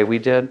felt the way we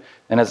did.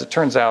 And as it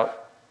turns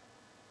out,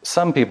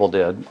 some people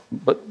did,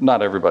 but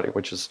not everybody,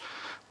 which is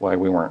why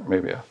we weren't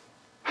maybe a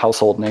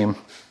household name.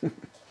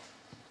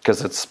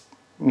 Because it's,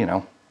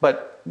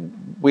 but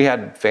we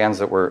had fans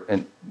that were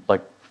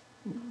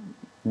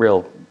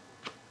real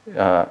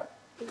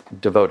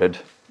devoted.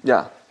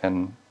 Yeah.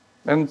 And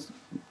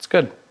it's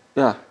good.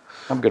 Yeah.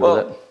 I'm good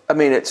with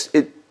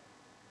it.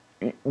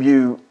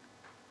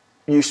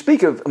 You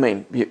speak of,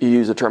 you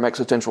use the term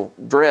existential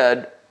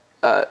dread,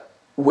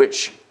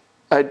 which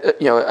I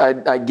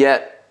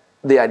get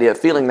the idea of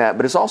feeling that,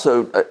 but it's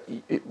also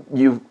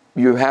you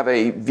have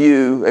a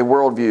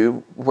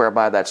worldview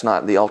whereby that's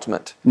not the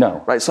ultimate.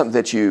 No. Right? Something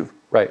that you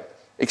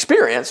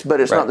experience,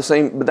 but it's not the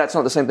same. But that's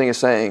not the same thing as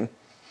saying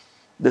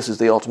this is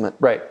the ultimate.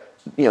 Right.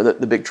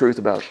 The big truth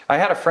about. I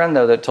had a friend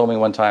though that told me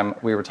one time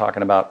we were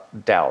talking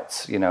about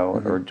doubts,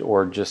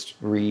 or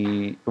just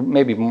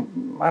maybe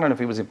I don't know if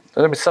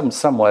there was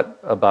somewhat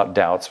about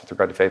doubts with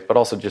regard to faith, but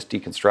also just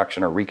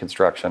deconstruction or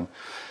reconstruction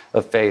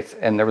of faith.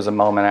 And there was a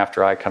moment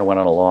after I kind of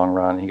went on a long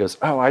run. And he goes,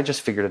 "Oh, I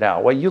just figured it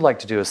out. What you like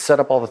to do is set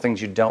up all the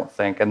things you don't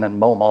think and then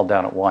mow them all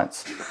down at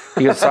once."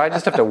 He goes, "So I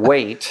just have to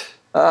wait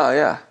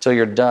till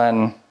you're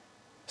done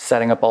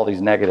setting up all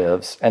these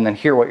negatives and then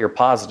hear what your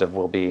positive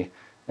will be.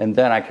 And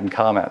then I can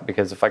comment,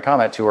 because if I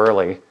comment too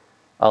early,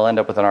 I'll end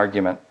up with an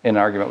argument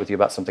with you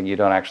about something you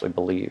don't actually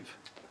believe."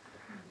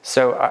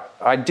 So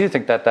I do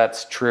think that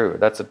that's true.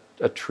 That's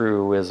a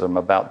truism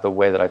about the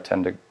way that I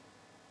tend to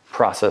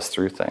process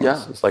through things.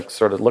 Yeah. It's like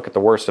sort of look at the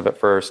worst of it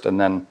first, and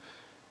then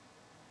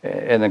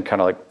kind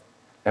of like,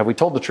 have we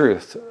told the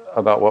truth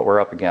about what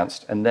we're up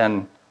against? And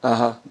then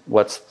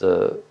what's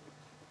the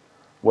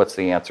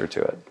answer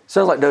to it?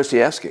 Sounds like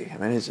Dostoevsky. I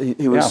mean,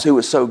 he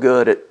was so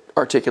good at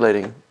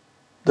articulating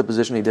the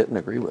position he didn't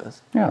agree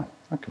with. Yeah,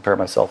 I compare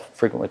myself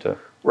frequently to.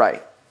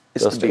 Right.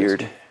 It's the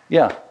beard.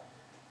 Yeah.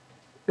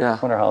 Yeah. I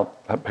wonder how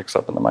that picks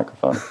up in the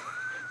microphone.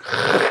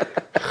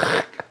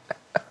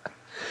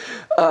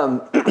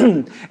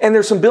 And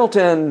there's some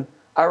built-in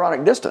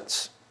ironic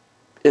distance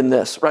in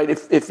this, right?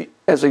 If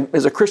as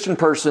a Christian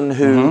person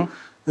who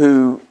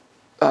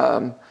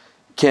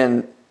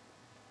can,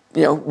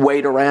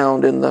 wade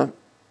around in the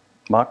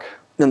muck,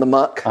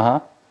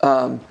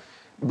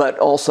 but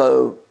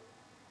also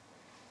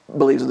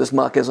believes that this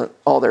muck isn't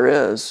all there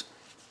is.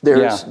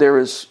 There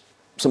is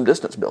some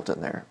distance built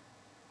in there.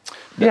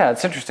 Yeah,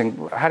 it's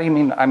interesting. How do you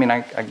mean? I mean,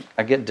 I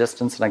get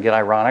distance and I get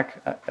ironic.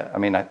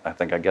 I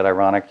think I get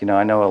ironic.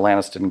 I know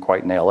Alanis didn't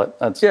quite nail it.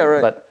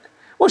 Right. But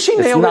she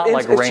nailed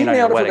it. She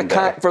nailed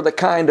it for the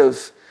kind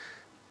of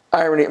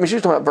irony. I mean, she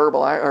was talking about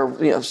verbal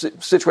or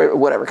situated,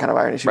 whatever kind of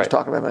irony she was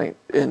talking about.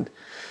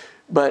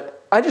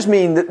 But I just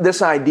mean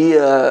this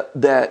idea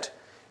that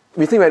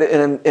when you think about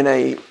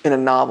it in a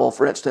novel,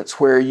 for instance,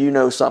 where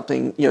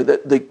something,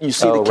 that you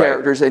see the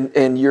characters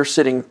and you're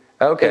sitting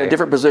in a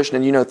different position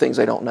and things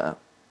they don't know.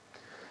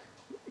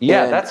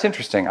 Yeah, that's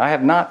interesting. I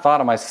have not thought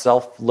of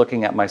myself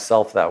looking at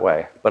myself that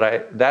way.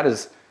 But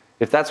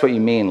if that's what you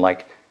mean,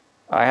 like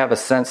I have a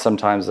sense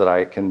sometimes that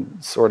I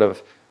can sort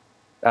of,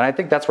 and I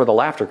think that's where the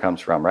laughter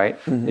comes from, right?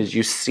 Mm-hmm. Is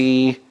you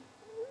see,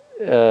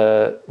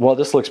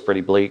 this looks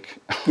pretty bleak.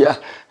 Yeah.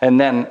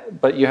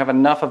 But you have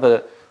enough of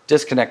a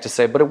disconnect to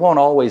say, but it won't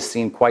always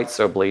seem quite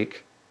so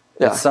bleak.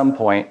 Yeah. At some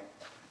point,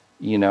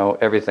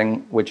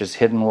 everything which is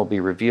hidden will be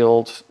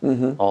revealed.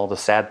 Mm-hmm. All the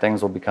sad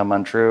things will become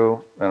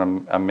untrue.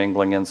 And I'm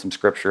mingling in some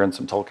scripture and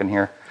some Tolkien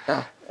here.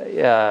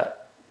 Yeah.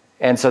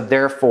 And so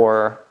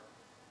therefore,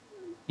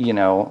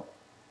 there's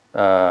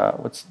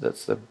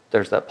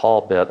that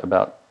Paul bit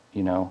about,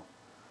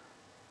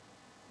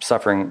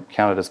 suffering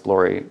counted as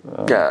glory.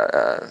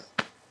 Anyway.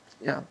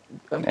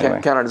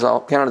 Counted as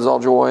all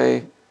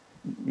joy.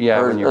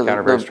 Yeah, when you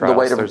encounter various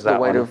trials, there's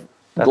that weight of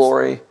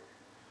glory.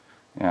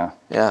 Yeah.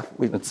 Yeah.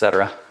 Et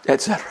cetera.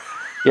 Et cetera.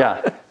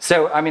 Yeah.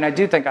 So, I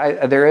do think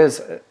there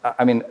is,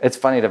 it's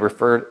funny to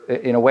refer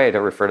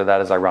to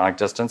that as ironic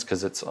distance,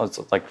 because it's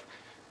like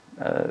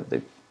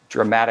the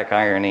dramatic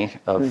irony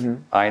of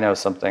I know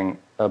something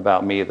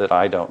about me that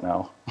I don't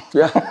know.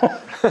 Yeah.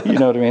 You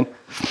know what I mean?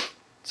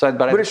 So,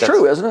 but it's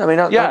true, isn't it?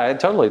 I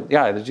totally.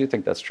 Yeah, I do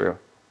think that's true.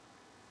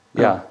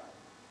 Yeah.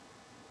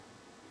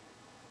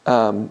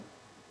 When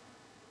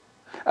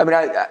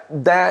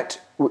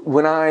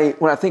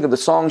I think of the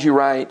songs you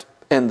write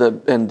and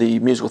the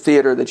musical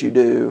theater that you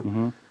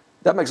do,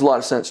 that makes a lot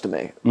of sense to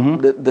me.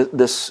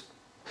 This,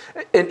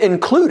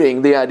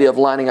 including the idea of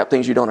lining up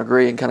things you don't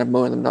agree and kind of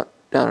mowing them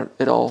down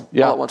at all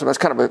at once. That's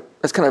kind of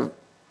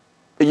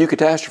a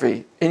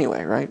eucatastrophe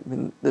anyway, right?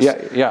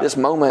 This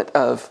moment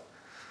of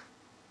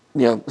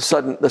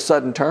the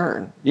sudden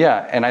turn.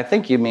 Yeah, and I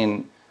think you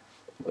mean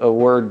a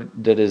word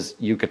that is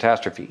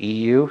eucatastrophe,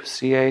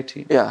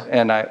 E-U-C-A-T. Yeah.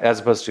 And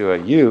as opposed to a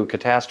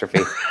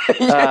eucatastrophe.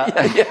 Yeah,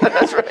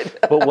 that's right.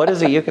 But what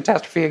is a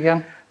eucatastrophe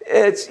again?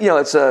 It's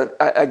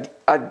I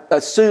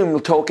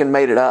assume Tolkien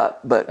made it up,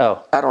 but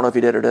I don't know if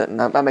he did or didn't.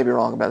 I may be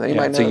wrong about that.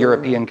 It's a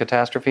European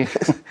catastrophe.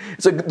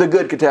 It's the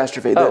good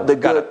catastrophe.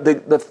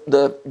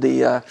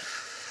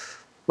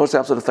 What's the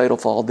opposite of fatal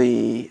fall?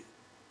 The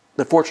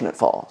fortunate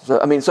fall. So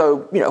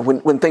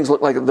when things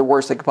look like the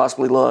worst they could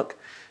possibly look,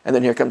 and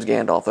then here comes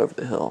Gandalf over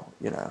the hill.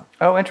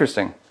 Oh,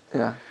 interesting.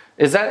 Yeah.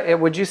 Is that?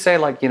 Would you say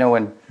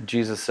when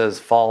Jesus says,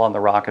 "Fall on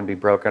the rock and be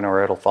broken,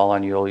 or it'll fall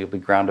on you, you'll be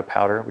ground to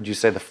powder"? Would you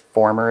say the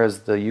former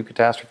is the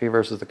eucatastrophe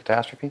versus the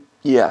catastrophe?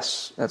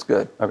 Yes, that's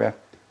good. Okay.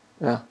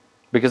 Yeah.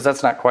 Because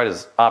that's not quite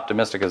as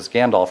optimistic as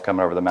Gandalf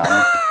coming over the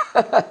mountain.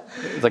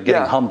 It's like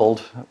getting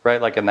humbled,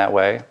 right? Like in that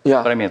way.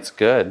 Yeah. But it's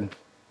good.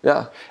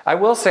 Yeah. I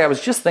will say, I was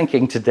just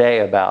thinking today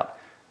about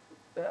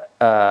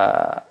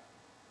the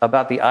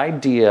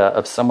idea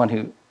of someone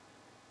who.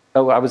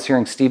 Oh, I was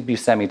hearing Steve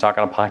Buscemi talk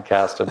on a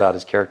podcast about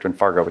his character in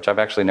Fargo, which I've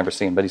actually never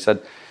seen. But he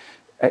said,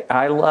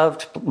 I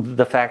loved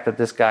the fact that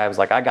this guy was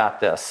like, I got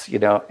this,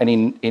 and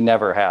he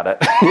never had it.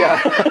 Yeah,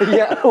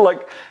 yeah.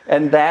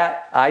 And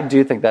that, I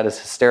do think that is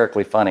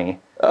hysterically funny,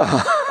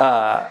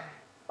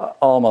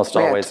 almost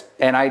always.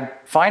 And I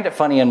find it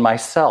funny in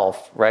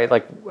myself, right?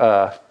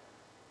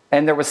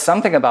 And there was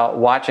something about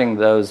watching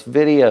those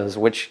videos,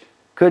 which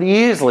could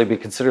easily be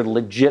considered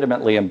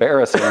legitimately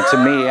embarrassing to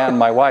me and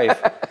my wife.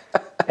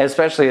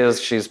 Especially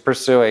as she's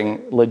pursuing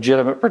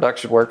legitimate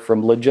production work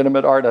from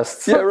legitimate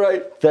artists. Yeah,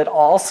 right. That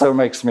also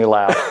makes me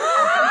laugh.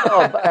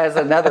 As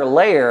another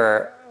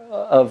layer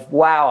of,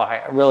 wow,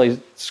 I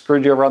really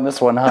screwed you over on this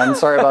one, hon.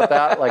 Sorry about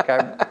that.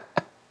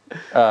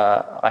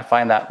 I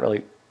find that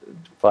really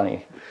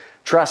funny.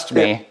 Trust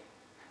me.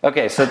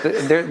 Okay, so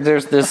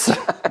there's this,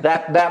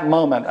 that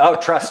moment. Oh,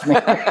 trust me.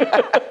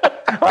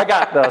 I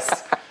got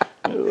this.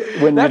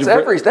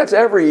 That's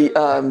every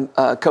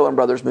Coen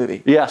Brothers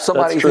movie. Yeah,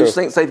 somebody who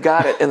thinks they've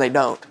got it and they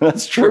don't.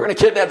 That's true. We're going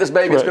to kidnap this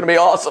baby. Right. It's going to be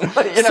awesome.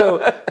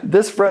 So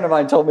this friend of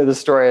mine told me this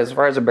story. As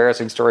far as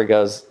embarrassing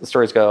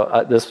stories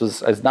go,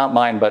 it's not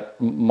mine, but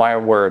my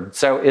word.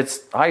 So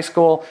it's high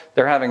school.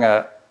 They're having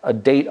a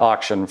date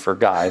auction for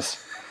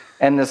guys.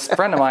 And this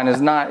friend of mine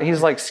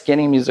he's like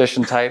skinny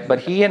musician type,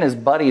 but he and his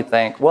buddy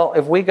think, well,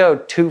 if we go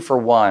 2 for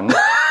 1,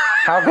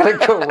 how could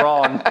it go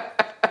wrong?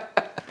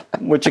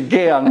 Which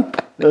again,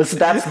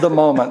 that's the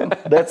moment.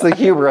 That's the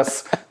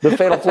hubris. The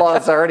fatal flaw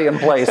is already in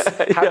place.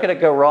 How could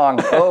it go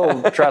wrong?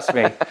 Oh, trust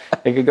me,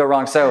 it could go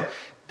wrong. So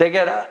they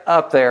get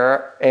up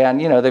there,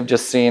 and they've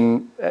just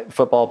seen a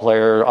football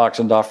player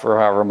auctioned off for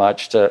however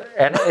much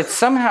and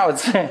it's in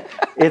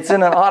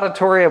an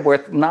auditorium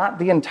with not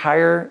the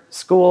entire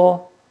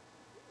school.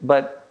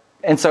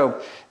 And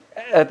so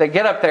they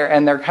get up there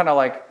and they're kind of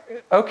like,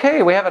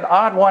 okay, we have an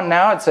odd one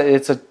now.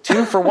 It's a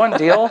 2 for 1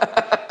 deal,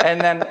 and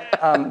then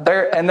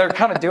they're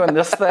kind of doing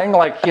this thing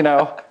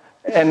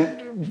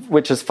and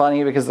which is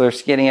funny because they're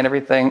skinny and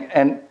everything.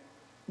 And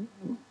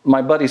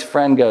my buddy's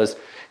friend goes,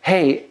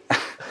 "Hey,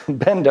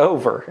 bend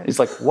over." He's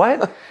like,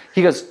 "What?"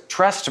 He goes,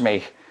 "Trust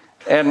me,"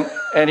 and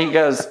he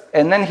goes,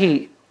 and then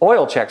he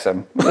oil checks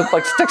him,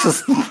 like sticks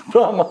his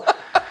thumb,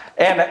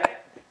 and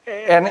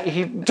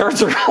he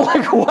turns around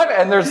like, what?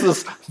 And there's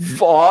this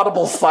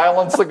audible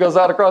silence that goes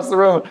out across the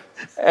room.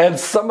 And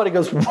somebody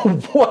goes,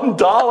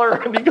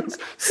 $1. And he goes,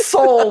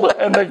 sold.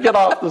 And they get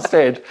off the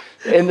stage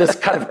in this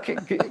kind of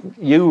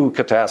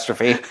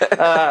catastrophe.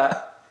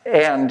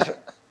 And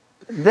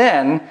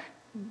then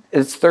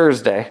it's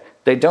Thursday.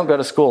 They don't go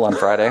to school on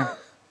Friday.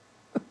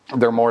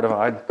 They're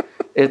mortified.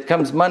 It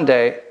comes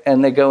Monday,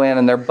 and they go in,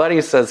 and their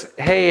buddy says,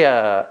 "Hey,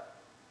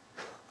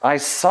 I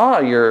saw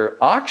your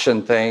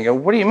auction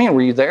thing." "What do you mean?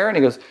 Were you there?" And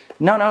he goes,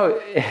 No,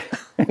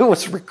 it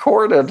was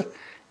recorded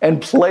and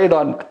played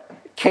on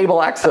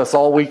cable access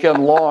all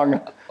weekend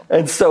long.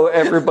 And so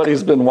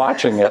everybody's been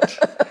watching it.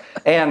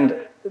 And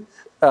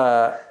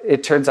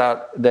it turns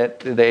out that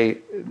the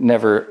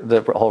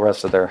whole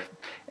rest of their...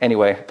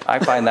 Anyway, I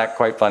find that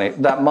quite funny.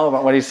 That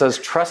moment when he says,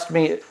 "Trust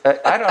me,"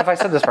 I don't know if I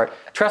said this part,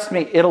 "Trust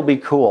me, it'll be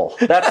cool."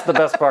 That's the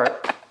best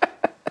part.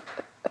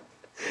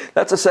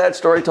 That's a sad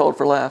story told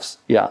for laughs.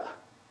 Yeah.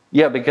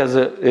 Yeah, because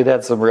it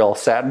had some real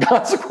sad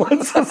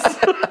consequences.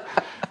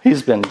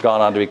 He's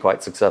gone on to be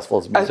quite successful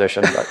as a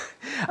musician. But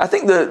I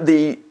think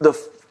the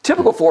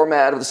typical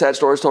format of the sad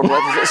stories told is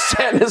that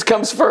sadness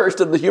comes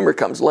first and the humor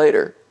comes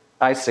later.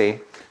 I see.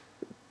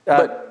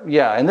 But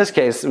yeah, in this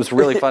case, it was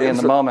really funny in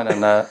the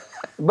moment.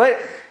 But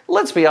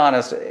let's be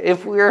honest,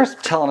 if we're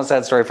telling a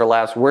sad story for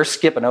laughs, we're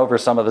skipping over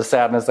some of the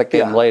sadness that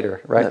came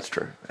later, right? That's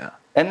true, yeah.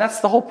 And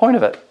that's the whole point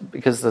of it,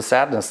 because the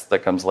sadness that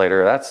comes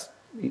later, that's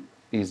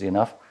easy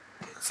enough.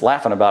 It's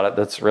laughing about it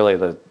that's really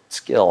the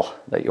skill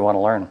that you want to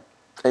learn.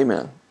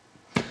 Amen.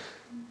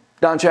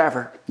 Don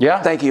Chaffer,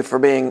 yeah, thank you for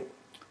being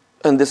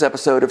in this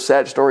episode of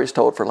Sad Stories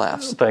Told for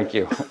Laughs. Thank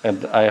you.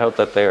 And I hope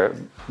that they're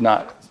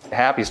not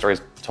happy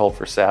stories told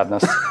for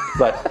sadness.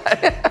 But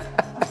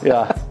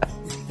yeah,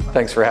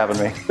 thanks for having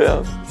me.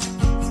 Yeah.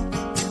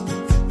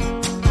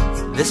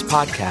 This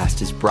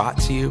podcast is brought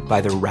to you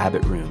by The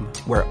Rabbit Room,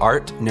 where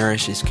art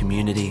nourishes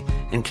community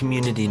and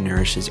community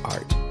nourishes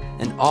art.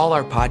 And all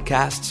our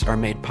podcasts are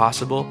made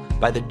possible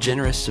by the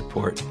generous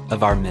support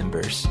of our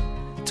members.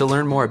 To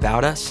learn more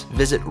about us,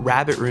 visit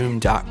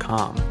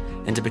rabbitroom.com.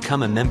 And to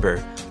become a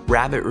member,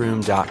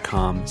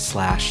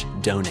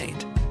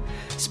 rabbitroom.com/donate.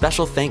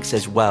 Special thanks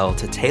as well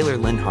to Taylor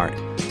Linhart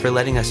for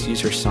letting us use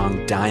her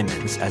song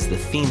Diamonds as the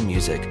theme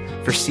music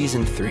for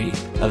Season 3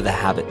 of the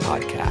Habit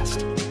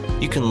podcast.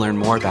 You can learn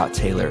more about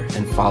Taylor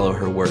and follow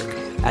her work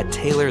at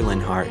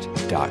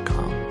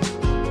taylorlinhart.com.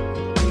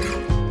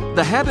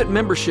 The Habit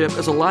membership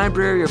is a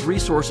library of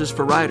resources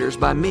for writers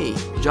by me,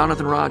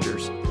 Jonathan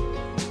Rogers.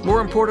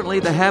 More importantly,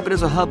 The Habit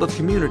is a hub of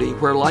community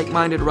where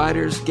like-minded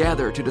writers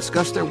gather to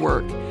discuss their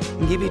work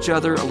and give each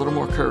other a little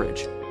more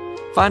courage.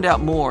 Find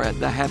out more at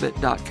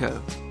thehabit.co.